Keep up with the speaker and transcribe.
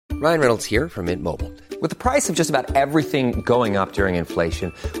Ryan Reynolds here from Mint Mobile. With the price of just about everything going up during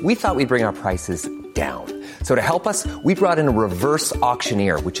inflation, we thought we'd bring our prices down. So to help us, we brought in a reverse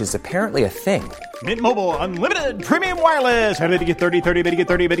auctioneer, which is apparently a thing. Mint Mobile Unlimited Premium Wireless. How to get 30, 30, bit to get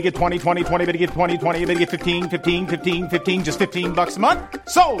 30, bit to get 20, 20, 20, bit to get 20, 20, bit to get 15, 15, 15, 15, just $15 a month?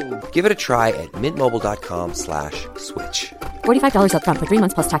 Sold! Give it a try at mintmobile.com/switch. $45 up front for 3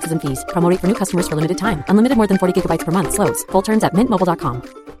 months plus taxes and fees. Promo rate for new customers for limited time. Unlimited more than 40 gigabytes per month. Slows full terms at mintmobile.com.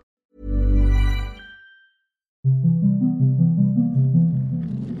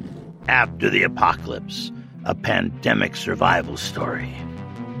 After the Apocalypse, a pandemic survival story.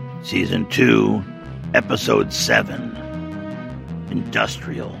 Season 2, Episode 7,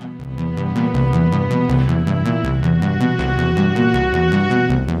 Industrial.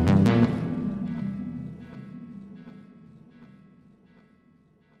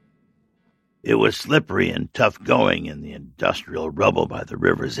 It was slippery and tough going in the industrial rubble by the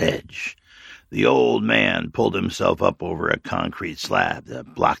river's edge. The old man pulled himself up over a concrete slab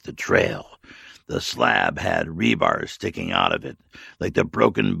that blocked the trail. The slab had rebar sticking out of it, like the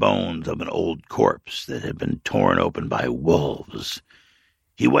broken bones of an old corpse that had been torn open by wolves.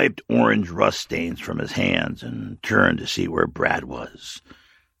 He wiped orange rust stains from his hands and turned to see where Brad was.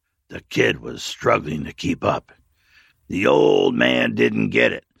 The kid was struggling to keep up. The old man didn't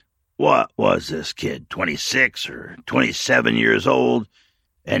get it. What was this kid, 26 or 27 years old?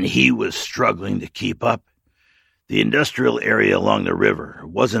 And he was struggling to keep up. The industrial area along the river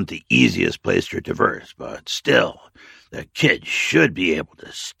wasn't the easiest place to traverse, but still, the kid should be able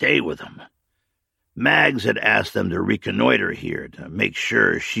to stay with him. Mags had asked them to reconnoiter here to make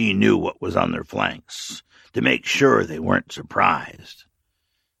sure she knew what was on their flanks, to make sure they weren't surprised.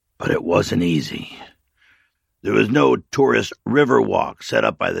 But it wasn't easy. There was no tourist river walk set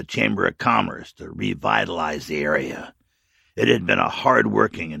up by the Chamber of Commerce to revitalize the area. It had been a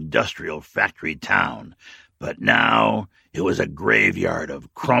hard-working industrial factory town, but now it was a graveyard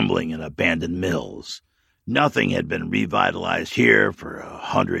of crumbling and abandoned mills. Nothing had been revitalized here for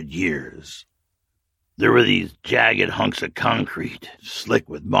 100 years. There were these jagged hunks of concrete, slick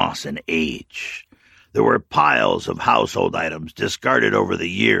with moss and age. There were piles of household items discarded over the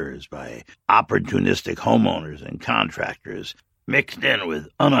years by opportunistic homeowners and contractors, mixed in with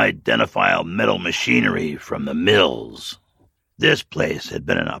unidentifiable metal machinery from the mills. This place had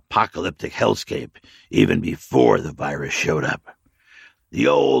been an apocalyptic hellscape even before the virus showed up. The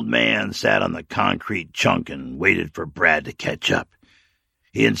old man sat on the concrete chunk and waited for Brad to catch up.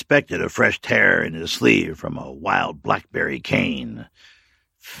 He inspected a fresh tear in his sleeve from a wild blackberry cane.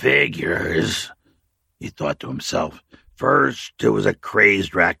 Figures, he thought to himself. First it was a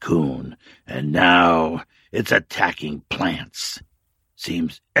crazed raccoon, and now it's attacking plants.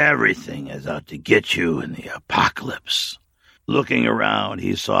 Seems everything is out to get you in the apocalypse. Looking around,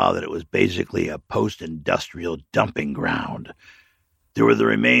 he saw that it was basically a post-industrial dumping ground. There were the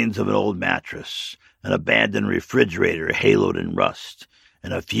remains of an old mattress, an abandoned refrigerator haloed in rust,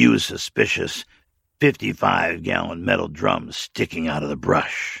 and a few suspicious 55-gallon metal drums sticking out of the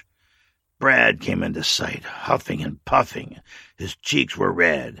brush. Brad came into sight, huffing and puffing. His cheeks were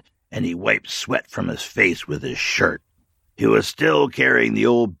red, and he wiped sweat from his face with his shirt. He was still carrying the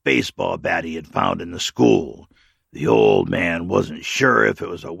old baseball bat he had found in the school. The old man wasn't sure if it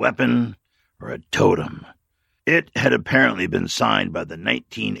was a weapon or a totem. It had apparently been signed by the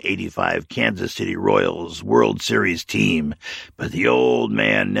 1985 Kansas City Royals World Series team, but the old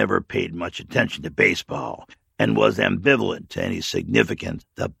man never paid much attention to baseball and was ambivalent to any significance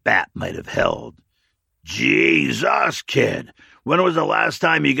the bat might have held. Jesus, kid, when was the last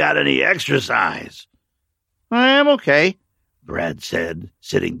time you got any exercise? I am okay, Brad said,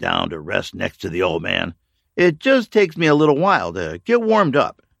 sitting down to rest next to the old man. It just takes me a little while to get warmed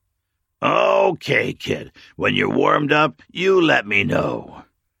up. Okay, kid. When you're warmed up, you let me know,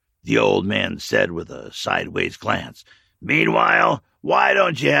 the old man said with a sideways glance. Meanwhile, why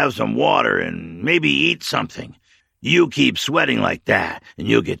don't you have some water and maybe eat something? You keep sweating like that, and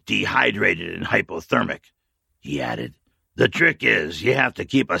you'll get dehydrated and hypothermic, he added. The trick is you have to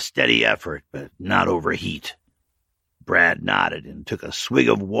keep a steady effort, but not overheat. Brad nodded and took a swig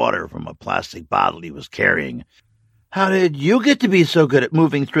of water from a plastic bottle he was carrying. How did you get to be so good at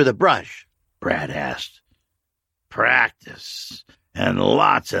moving through the brush? Brad asked. Practice, and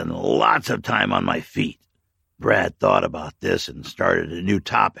lots of time on my feet. Brad thought about this and started a new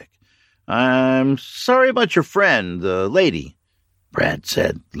topic. I'm sorry about your friend, the lady, Brad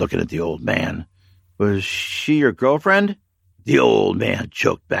said, looking at the old man. Was she your girlfriend? The old man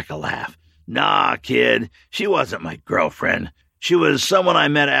choked back a laugh. Nah, kid, she wasn't my girlfriend. She was someone I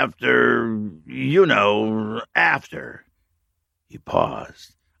met after. He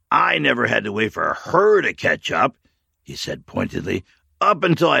paused. I never had to wait for her to catch up, he said pointedly. Up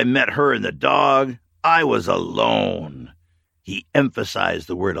until I met her and the dog, I was alone. He emphasized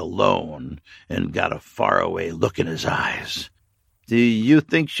the word alone and got a faraway look in his eyes. Do you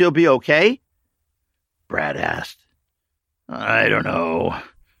think she'll be okay? Brad asked. I don't know,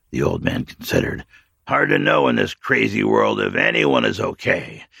 the old man considered. Hard to know in this crazy world if anyone is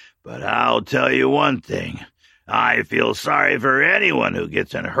okay. But I'll tell you one thing. I feel sorry for anyone who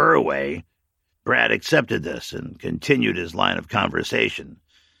gets in her way. Brad accepted this and continued his line of conversation.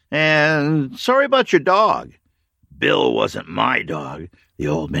 And sorry about your dog. Bill wasn't my dog, the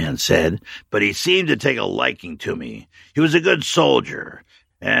old man said, but he seemed to take a liking to me. He was a good soldier,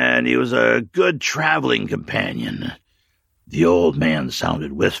 and he was a good traveling companion. The old man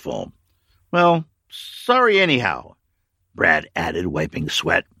sounded wistful. Well, sorry anyhow, Brad added, wiping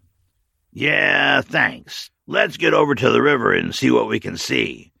sweat. Yeah, thanks. Let's get over to the river and see what we can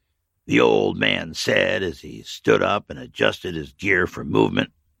see, the old man said as he stood up and adjusted his gear for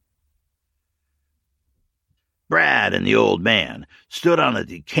movement. Brad and the old man stood on a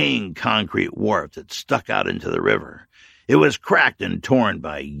decaying concrete wharf that stuck out into the river. It was cracked and torn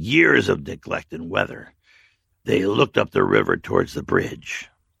by years of neglect and weather. They looked up the river towards the bridge.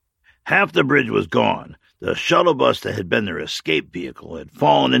 Half the bridge was gone. The shuttle bus that had been their escape vehicle had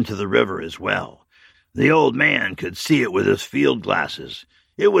fallen into the river as well. The old man could see it with his field glasses.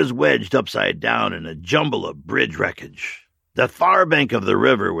 It was wedged upside down in a jumble of bridge wreckage. The far bank of the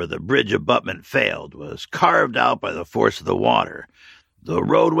river where the bridge abutment failed was carved out by the force of the water, the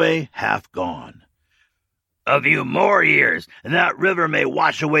roadway half gone. A few more years, and that river may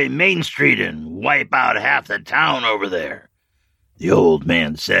wash away Main Street and wipe out half the town over there, the old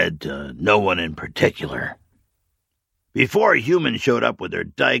man said to no one in particular. Before humans showed up with their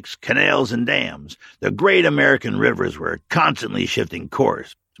dikes, canals, and dams, the great American rivers were constantly shifting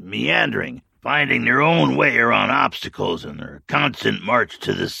course, meandering, finding their own way around obstacles in their constant march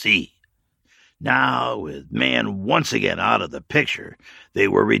to the sea. Now, with man once again out of the picture, they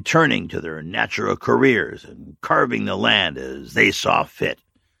were returning to their natural careers and carving the land as they saw fit.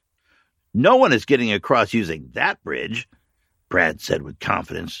 No one is getting across using that bridge, Brad said with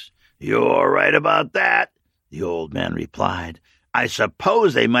confidence. You're right about that, the old man replied. I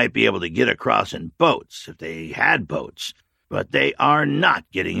suppose they might be able to get across in boats, if they had boats, but they are not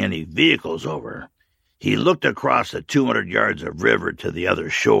getting any vehicles over. He looked across the 200 yards of river to the other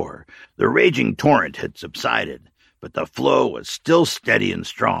shore. The raging torrent had subsided, but the flow was still steady and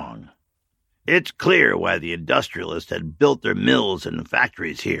strong. It's clear why the industrialists had built their mills and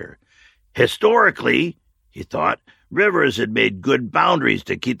factories here. Historically, he thought, rivers had made good boundaries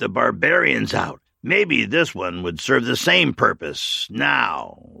to keep the barbarians out. Maybe this one would serve the same purpose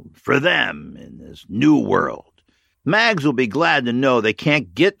now, for them, in this new world. Mags will be glad to know they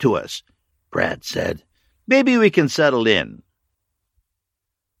can't get to us, Brad said. Maybe we can settle in.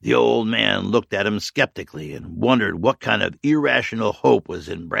 The old man looked at him skeptically and wondered what kind of irrational hope was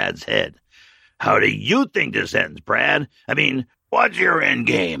in Brad's head. How do you think this ends, Brad? I mean, what's your end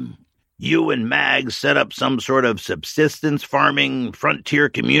game? You and Mags set up some sort of subsistence farming frontier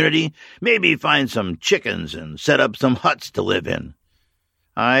community? Maybe find some chickens and set up some huts to live in.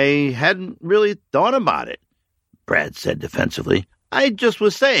 I hadn't really thought about it, Brad said defensively. I just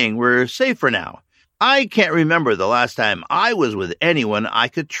was saying we're safe for now. I can't remember the last time I was with anyone I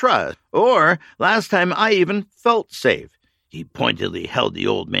could trust, or last time I even felt safe. He pointedly held the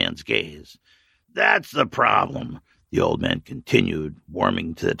old man's gaze. That's the problem, the old man continued,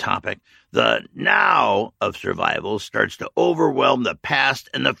 warming to the topic. The now of survival starts to overwhelm the past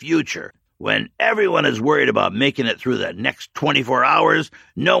and the future. When everyone is worried about making it through the next 24 hours,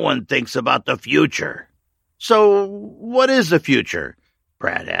 no one thinks about the future. So what is the future?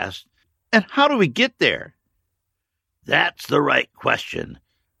 Brad asked. And how do we get there? That's the right question,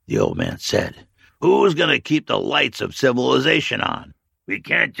 the old man said. Who's going to keep the lights of civilization on? We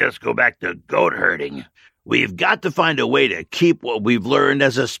can't just go back to goat herding. We've got to find a way to keep what we've learned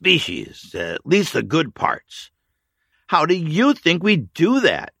as a species, at least the good parts. How do you think we do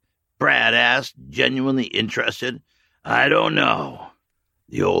that? Brad asked, genuinely interested. I don't know.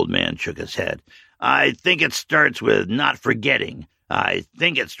 The old man shook his head. I think it starts with not forgetting. I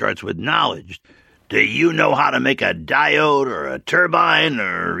think it starts with knowledge. Do you know how to make a diode or a turbine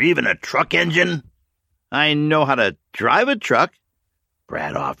or even a truck engine? I know how to drive a truck,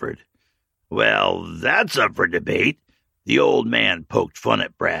 Brad offered. Well, that's up for debate. The old man poked fun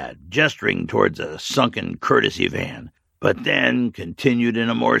at Brad, gesturing towards a sunken courtesy van, but then continued in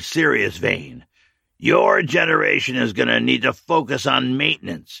a more serious vein. Your generation is going to need to focus on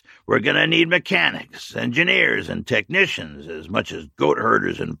maintenance. We're going to need mechanics, engineers, and technicians as much as goat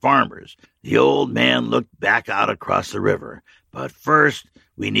herders and farmers. The old man looked back out across the river. But first,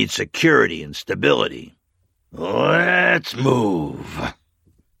 we need security and stability. Let's move,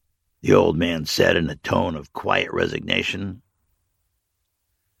 the old man said in a tone of quiet resignation.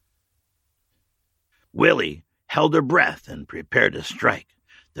 Willie held her breath and prepared to strike.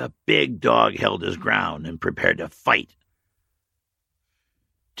 The big dog held his ground and prepared to fight.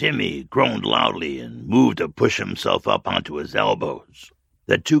 Timmy groaned loudly and moved to push himself up onto his elbows.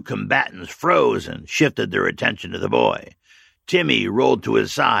 The two combatants froze and shifted their attention to the boy. Timmy rolled to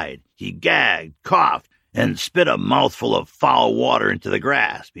his side. He gagged, coughed, and spit a mouthful of foul water into the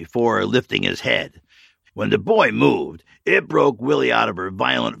grass before lifting his head. When the boy moved, it broke Willie out of her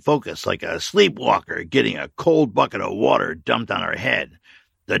violent focus like a sleepwalker getting a cold bucket of water dumped on her head.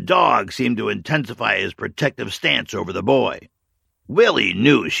 The dog seemed to intensify his protective stance over the boy. Willie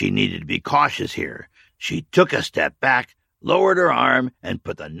knew she needed to be cautious here. She took a step back, lowered her arm, and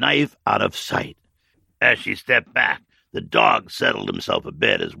put the knife out of sight. As she stepped back, the dog settled himself a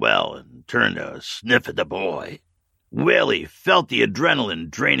bit as well and turned to sniff at the boy. Willie felt the adrenaline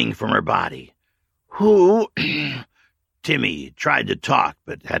draining from her body. Who? Timmy tried to talk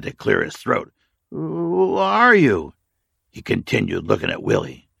but had to clear his throat. Who are you? He continued, looking at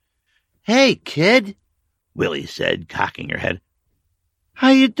Willie. Hey, kid, Willie said, cocking her head. How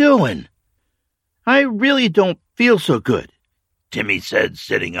you doing? I really don't feel so good, Timmy said,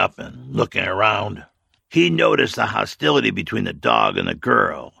 sitting up and looking around. He noticed the hostility between the dog and the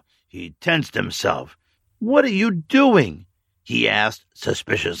girl. He tensed himself. What are you doing? He asked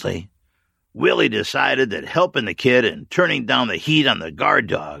suspiciously. Willie decided that helping the kid and turning down the heat on the guard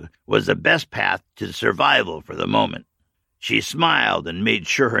dog was the best path to survival for the moment. She smiled and made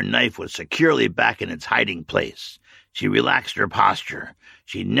sure her knife was securely back in its hiding place. She relaxed her posture.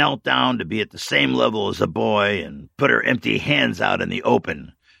 She knelt down to be at the same level as the boy and put her empty hands out in the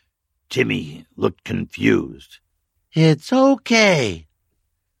open. Timmy looked confused. It's okay,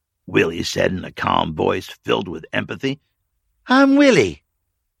 Willie said in a calm voice filled with empathy. I'm Willie.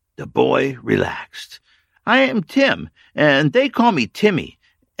 The boy relaxed. I am Tim, and they call me Timmy,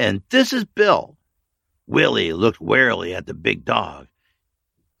 and this is Bill. Willie looked warily at the big dog.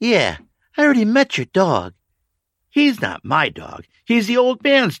 Yeah, I already met your dog. He's not my dog. He's the old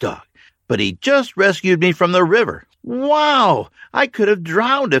man's dog, but he just rescued me from the river. Wow, I could have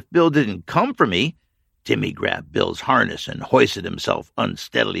drowned if Bill didn't come for me. Timmy grabbed Bill's harness and hoisted himself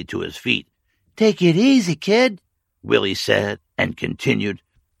unsteadily to his feet. Take it easy, kid, Willie said, and continued.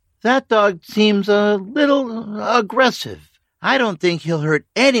 That dog seems a little aggressive. I don't think he'll hurt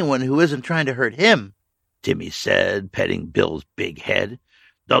anyone who isn't trying to hurt him, Timmy said, petting Bill's big head.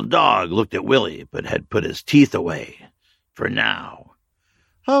 The dog looked at Willie, but had put his teeth away. For now.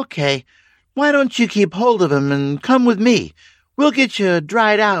 Okay, why don't you keep hold of him and come with me? We'll get you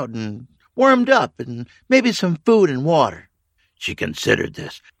dried out and warmed up and maybe some food and water. She considered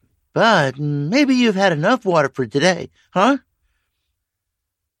this. But maybe you've had enough water for today, huh?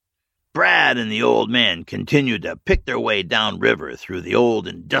 Brad and the old man continued to pick their way downriver through the old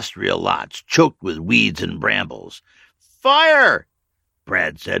industrial lots choked with weeds and brambles. Fire!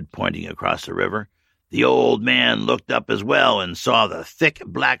 Brad said, pointing across the river. The old man looked up as well and saw the thick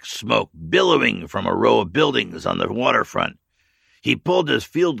black smoke billowing from a row of buildings on the waterfront. He pulled his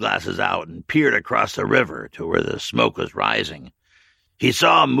field glasses out and peered across the river to where the smoke was rising. He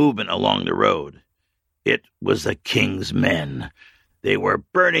saw movement along the road. It was the king's men. They were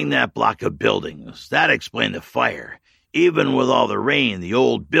burning that block of buildings. That explained the fire. Even with all the rain, the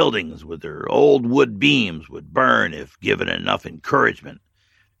old buildings with their old wood beams would burn if given enough encouragement.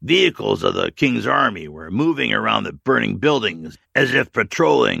 Vehicles of the king's army were moving around the burning buildings as if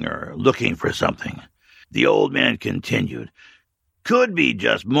patrolling or looking for something. The old man continued. Could be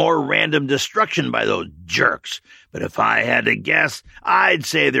just more random destruction by those jerks, but if I had to guess, I'd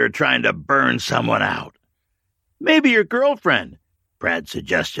say they're trying to burn someone out. Maybe your girlfriend, Brad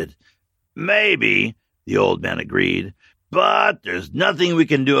suggested. Maybe, the old man agreed, but there's nothing we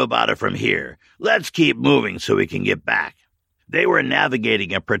can do about it from here. Let's keep moving so we can get back. They were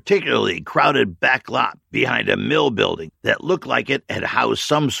navigating a particularly crowded back lot behind a mill building that looked like it had housed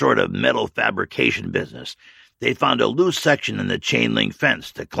some sort of metal fabrication business. They found a loose section in the chain-link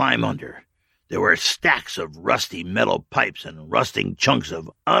fence to climb under. There were stacks of rusty metal pipes and rusting chunks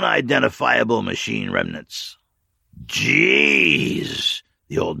of unidentifiable machine remnants. Jeez,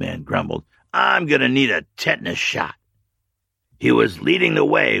 the old man grumbled. I'm going to need a tetanus shot. He was leading the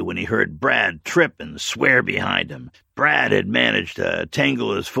way when he heard Brad trip and swear behind him. Brad had managed to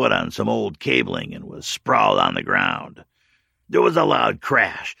tangle his foot on some old cabling and was sprawled on the ground. There was a loud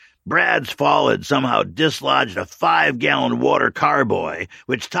crash. Brad's fall had somehow dislodged a 5-gallon water carboy,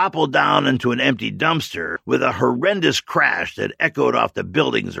 which toppled down into an empty dumpster with a horrendous crash that echoed off the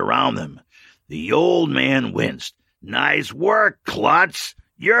buildings around them. The old man winced. "Nice work, Klutz.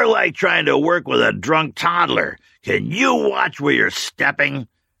 You're like trying to work with a drunk toddler. Can you watch where you're stepping?"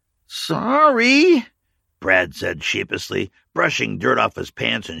 "Sorry," Brad said sheepishly, brushing dirt off his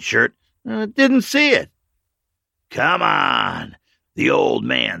pants and shirt. "Didn't see it." "Come on," the old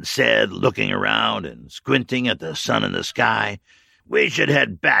man said, looking around and squinting at the sun in the sky. "We should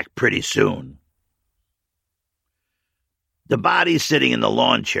head back pretty soon." The body sitting in the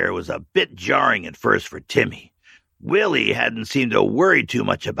lawn chair was a bit jarring at first for Timmy. Willie hadn't seemed to worry too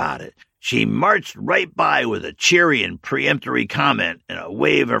much about it. She marched right by with a cheery and peremptory comment and a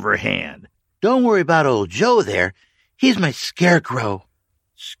wave of her hand. "Don't worry about old Joe there. He's my scarecrow."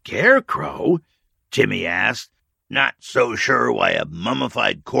 "Scarecrow?" Timmy asked, not so sure why a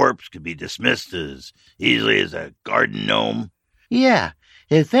mummified corpse could be dismissed as easily as a garden gnome. "Yeah,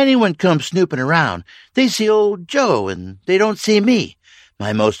 if anyone comes snooping around, they see old Joe and they don't see me.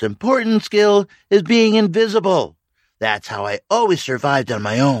 My most important skill is being invisible. That's how I always survived on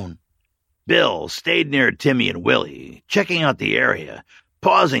my own." Bill stayed near Timmy and Willie, checking out the area,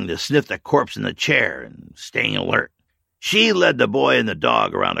 pausing to sniff the corpse in the chair and staying alert. She led the boy and the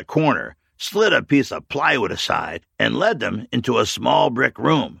dog around a corner, slid a piece of plywood aside, and led them into a small brick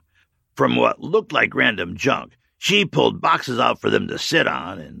room. From what looked like random junk, she pulled boxes out for them to sit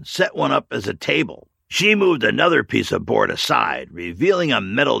on and set one up as a table. She moved another piece of board aside, revealing a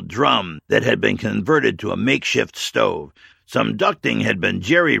metal drum that had been converted to a makeshift stove. Some ducting had been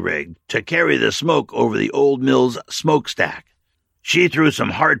jerry-rigged to carry the smoke over the old mill's smokestack. She threw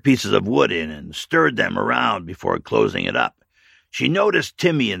some hard pieces of wood in and stirred them around before closing it up. She noticed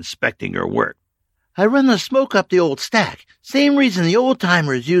Timmy inspecting her work. "I run the smoke up the old stack. Same reason the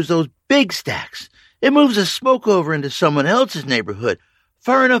old-timers use those big stacks. It moves the smoke over into someone else's neighborhood,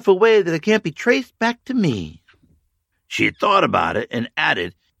 far enough away that it can't be traced back to me." She thought about it and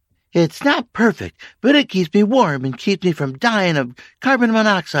added, "It's not perfect, but it keeps me warm and keeps me from dying of carbon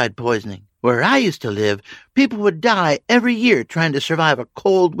monoxide poisoning. Where I used to live, people would die every year trying to survive a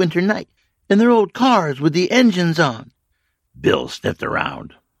cold winter night in their old cars with the engines on." Bill sniffed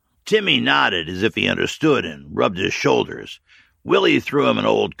around. Timmy nodded as if he understood and rubbed his shoulders. Willie threw him an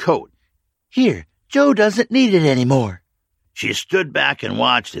old coat. "Here, Joe doesn't need it anymore." She stood back and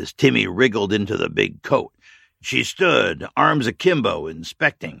watched as Timmy wriggled into the big coat. She stood, arms akimbo,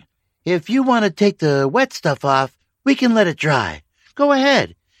 inspecting. "If you want to take the wet stuff off, we can let it dry. Go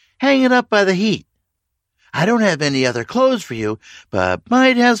ahead. Hang it up by the heat. I don't have any other clothes for you, but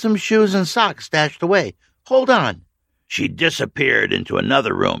might have some shoes and socks stashed away. Hold on." She disappeared into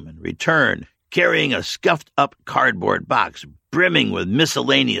another room and returned, carrying a scuffed-up cardboard box brimming with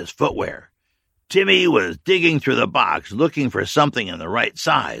miscellaneous footwear. Timmy was digging through the box, looking for something in the right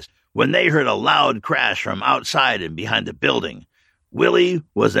size, when they heard a loud crash from outside and behind the building. Willie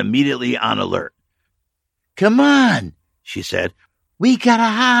was immediately on alert. "Come on," she said. "We gotta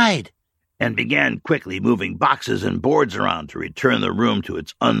hide," and began quickly moving boxes and boards around to return the room to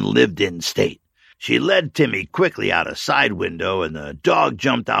its unlived-in state. She led Timmy quickly out a side window, and the dog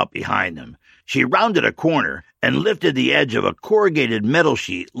jumped out behind them. She rounded a corner and lifted the edge of a corrugated metal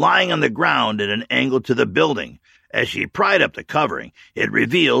sheet lying on the ground at an angle to the building. As she pried up the covering, it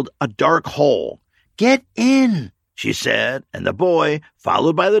revealed a dark hole. "Get in," she said, and the boy,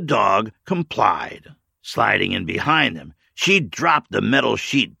 followed by the dog, complied. Sliding in behind them, she dropped the metal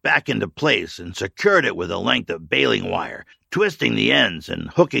sheet back into place and secured it with a length of baling wire, twisting the ends and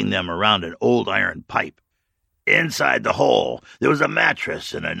hooking them around an old iron pipe. Inside the hole, there was a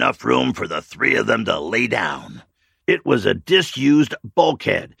mattress and enough room for the three of them to lay down. It was a disused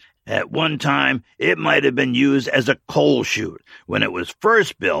bulkhead. At one time, it might have been used as a coal chute. When it was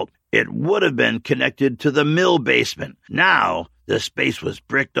first built, it would have been connected to the mill basement. Now, the space was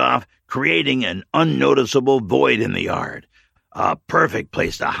bricked off, creating an unnoticeable void in the yard. A perfect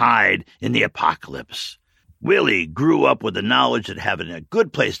place to hide in the apocalypse. Willie grew up with the knowledge that having a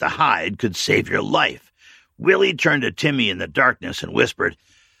good place to hide could save your life. Willie turned to Timmy in the darkness and whispered,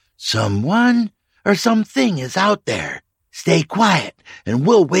 "Someone or something is out there. Stay quiet, and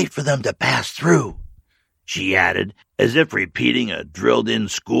we'll wait for them to pass through." She added, as if repeating a drilled-in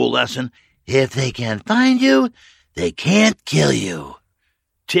school lesson, "If they can't find you, they can't kill you."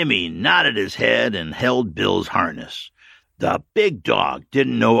 Timmy nodded his head and held Bill's harness. The big dog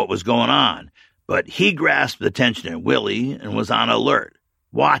didn't know what was going on, But he grasped the tension in Willie and was on alert,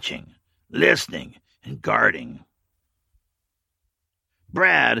 watching, listening, and guarding.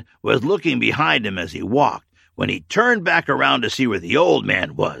 Brad was looking behind him as he walked. When he turned back around to see where the old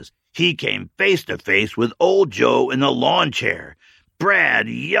man was, he came face to face with old Joe in the lawn chair. Brad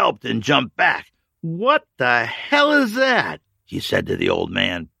yelped and jumped back. "What the hell is that?" he said to the old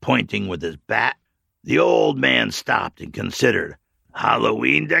man, pointing with his bat. The old man stopped and considered.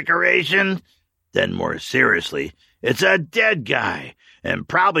 "Halloween decoration?" Then more seriously, "It's a dead guy, and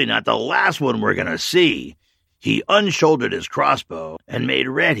probably not the last one we're going to see." He unshouldered his crossbow and made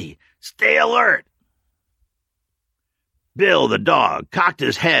ready. "Stay alert." Bill, the dog, cocked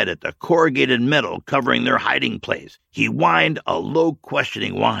his head at the corrugated metal covering their hiding place. He whined a low,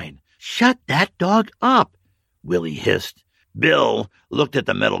 questioning whine. "Shut that dog up," Willie hissed. Bill looked at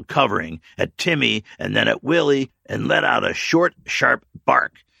the metal covering, at Timmy, and then at Willie, and let out a short, sharp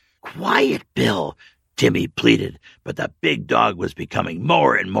bark. "Quiet, Bill," Timmy pleaded, but the big dog was becoming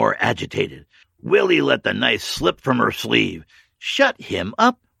more and more agitated. Willie let the knife slip from her sleeve. "Shut him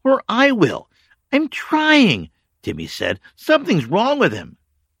up, or I will." "I'm trying," Timmy said. "Something's wrong with him."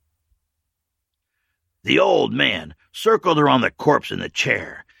 The old man circled around the corpse in the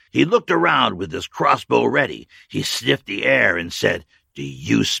chair. He looked around with his crossbow ready. He sniffed the air and said, "Do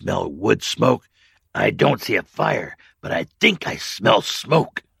you smell wood smoke?" "I don't see a fire, but I think I smell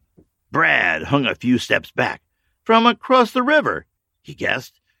smoke." Brad hung a few steps back. "From across the river," he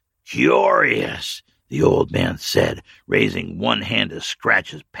guessed. "Curious," the old man said, raising one hand to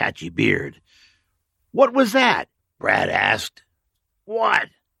scratch his patchy beard. "What was that?" Brad asked. "What?"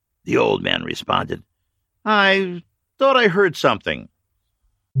 the old man responded. "I thought I heard something."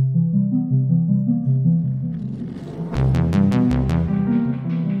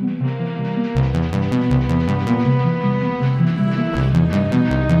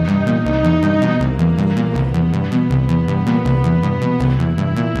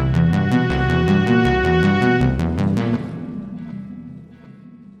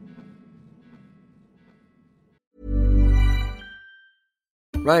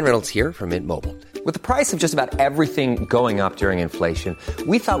 Ryan Reynolds here from Mint Mobile. With the price of just about everything going up during inflation,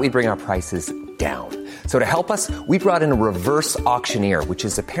 we thought we'd bring our prices down. So to help us, we brought in a reverse auctioneer, which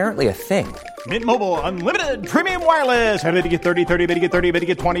is apparently a thing. Mint Mobile Unlimited Premium Wireless. How to get 30, 30, how to get 30, how to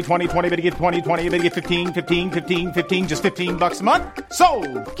get 20, 20, 20, how to get 20, 20, how to get 15, 15, 15, 15, just $15 a month?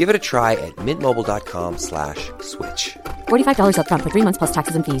 Sold! Give it a try at mintmobile.com/switch. $45 up front for 3 months plus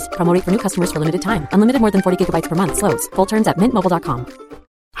taxes and fees. Promo rate for new customers for limited time. Unlimited more than 40 gigabytes per month. Slows full terms at mintmobile.com.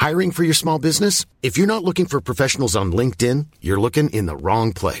 Hiring for your small business? If you're not looking for professionals on LinkedIn, you're looking in the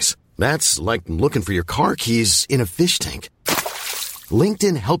wrong place. That's like looking for your car keys in a fish tank.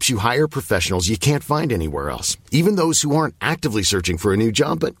 LinkedIn helps you hire professionals you can't find anywhere else, even those who aren't actively searching for a new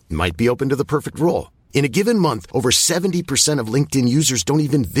job but might be open to the perfect role. In a given month, over 70% of LinkedIn users don't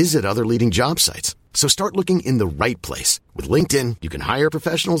even visit other leading job sites. So start looking in the right place. With LinkedIn, you can hire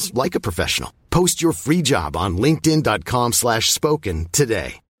professionals like a professional. Post your free job on linkedin.com/spoken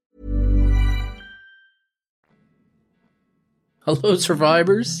today. Hello,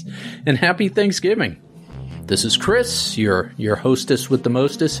 survivors, and happy Thanksgiving. This is Chris, your hostess with the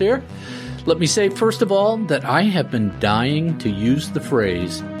mostess here. Let me say, first of all, that I have been dying to use the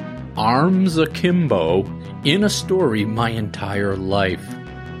phrase arms akimbo in a story my entire life.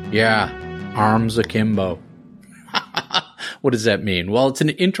 Yeah, arms akimbo. What does that mean? Well, it's an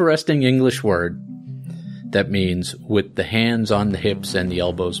interesting English word that means with the hands on the hips and the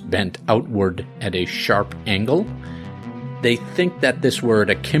elbows bent outward at a sharp angle. They think that this word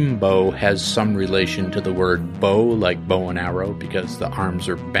akimbo has some relation to the word bow, like bow and arrow, because the arms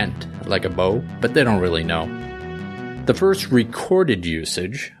are bent like a bow, but they don't really know. The first recorded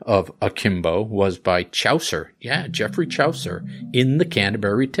usage of akimbo was by Chaucer. Yeah, Geoffrey Chaucer in the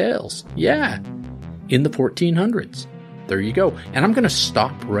Canterbury Tales. Yeah, in the 1400s. There you go. And I'm going to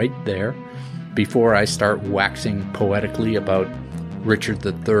stop right there before I start waxing poetically about Richard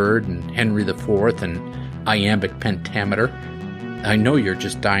III and Henry IV and iambic pentameter. I know you're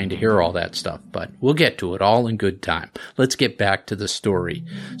just dying to hear all that stuff, but we'll get to it all in good time. Let's get back to the story.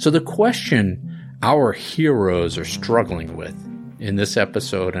 So the question our heroes are struggling with in this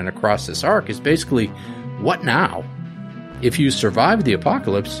episode and across this arc is basically, what now? If you survive the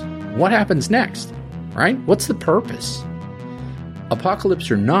apocalypse, what happens next? Right? What's the purpose? Apocalypse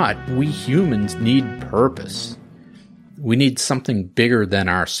or not, we humans need purpose. We need something bigger than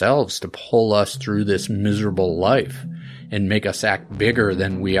ourselves to pull us through this miserable life and make us act bigger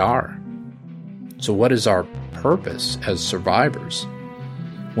than we are. So what is our purpose as survivors?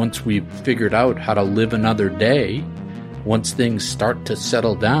 Once we've figured out how to live another day, once things start to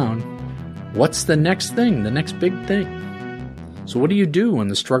settle down, What's the next thing, the next big thing? So what do you do when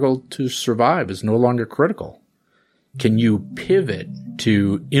the struggle to survive is no longer critical? Can you pivot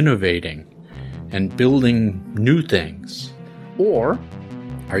to innovating and building new things? Or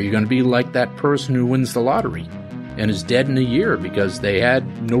are you going to be like that person who wins the lottery and is dead in a year because they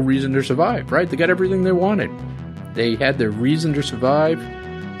had no reason to survive, right? They got everything they wanted. They had their reason to survive,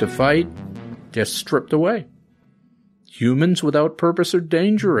 to fight, just stripped away. Humans without purpose are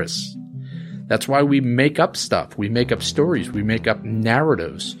dangerous. That's why we make up stuff. We make up stories. We make up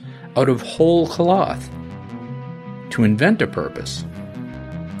narratives out of whole cloth to invent a purpose.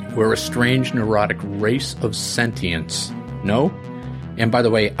 We're a strange, neurotic race of sentience. No? And by the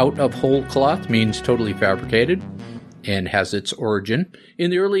way, out of whole cloth means totally fabricated and has its origin in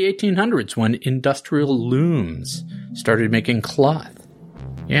the early 1800s when industrial looms started making cloth.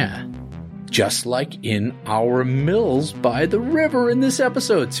 Yeah. Just like in our mills by the river in this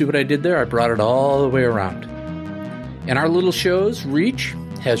episode. See what I did there? I brought it all the way around. And our little show's reach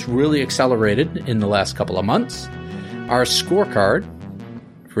has really accelerated in the last couple of months. Our scorecard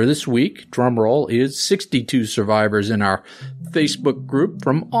for this week, drum roll, is 62 survivors in our Facebook group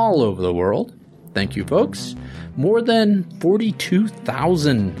from all over the world. Thank you, folks. More than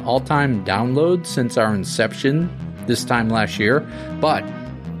 42,000 all-time downloads since our inception this time last year. But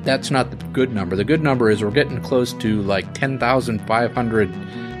that's not the good number. The good number is we're getting close to like 10,500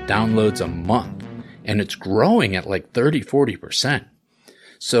 downloads a month. And it's growing at like 30-40%.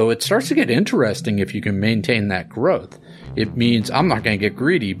 So it starts to get interesting if you can maintain that growth. It means, I'm not going to get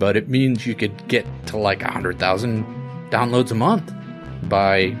greedy, but it means you could get to like 100,000 downloads a month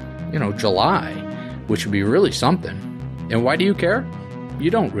by, July, which would be really something. And why do you care? You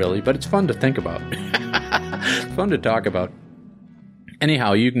don't really, but it's fun to think about. It's fun to talk about.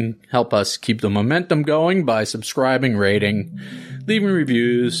 Anyhow, you can help us keep the momentum going by subscribing, rating, leaving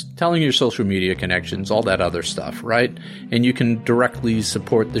reviews, telling your social media connections, all that other stuff, right? And you can directly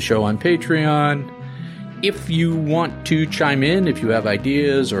support the show on Patreon. If you want to chime in, if you have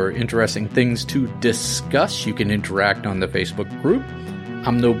ideas or interesting things to discuss, you can interact on the Facebook group.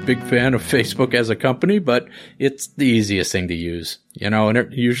 I'm no big fan of Facebook as a company, but it's the easiest thing to use, and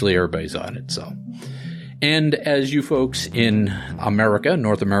usually everybody's on it, so. And as you folks in America,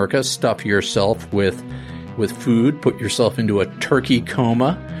 North America, stuff yourself with food, put yourself into a turkey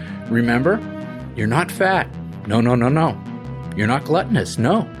coma, remember, you're not fat. No. You're not gluttonous.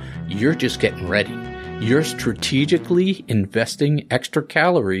 No. You're just getting ready. You're strategically investing extra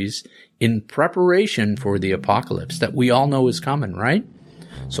calories in preparation for the apocalypse that we all know is coming, right?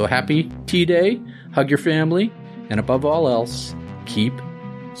 So happy T-Day, hug your family, and above all else, keep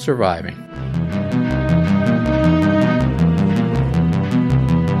surviving.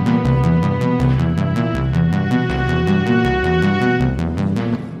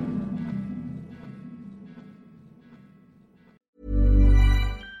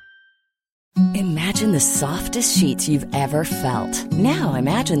 Imagine the softest sheets you've ever felt. Now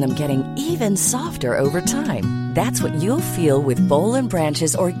imagine them getting even softer over time. That's what you'll feel with Boll &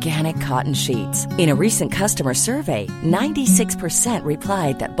 Branch's organic cotton sheets. In a recent customer survey, 96%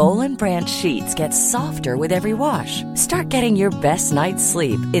 replied that Boll & Branch sheets get softer with every wash. Start getting your best night's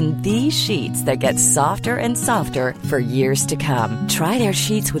sleep in these sheets that get softer and softer for years to come. Try their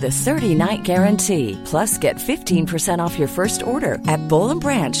sheets with a 30-night guarantee. Plus, get 15% off your first order at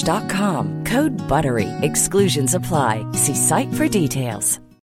bollandbranch.com. Code BUTTERY. Exclusions apply. See site for details.